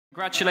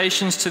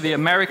Congratulations to the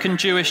American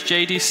Jewish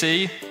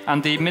JDC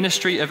and the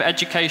Ministry of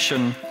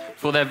Education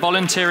for their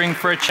Volunteering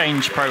for a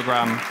Change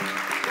program.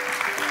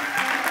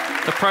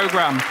 The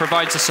program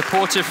provides a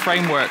supportive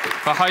framework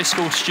for high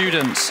school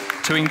students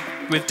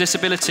with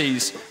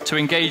disabilities to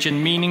engage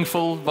in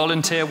meaningful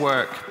volunteer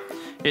work.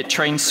 It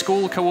trains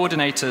school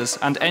coordinators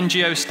and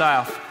NGO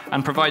staff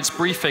and provides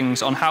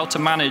briefings on how to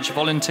manage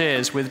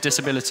volunteers with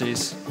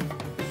disabilities.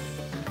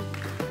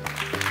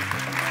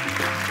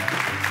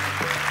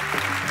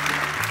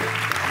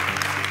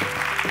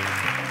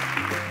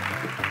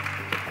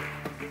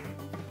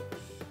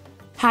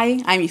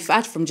 Hi, I'm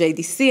Ifat from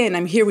JDC, and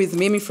I'm here with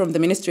Mimi from the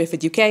Ministry of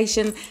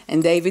Education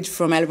and David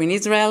from Elwyn,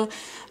 Israel.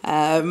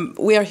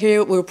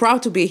 We're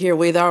proud to be here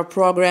with our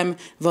program,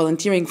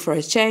 Volunteering for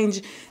a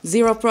Change,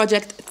 Zero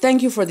Project.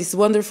 Thank you for this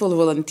wonderful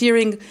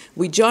volunteering.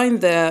 We join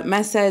the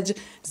message,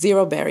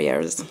 Zero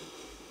Barriers.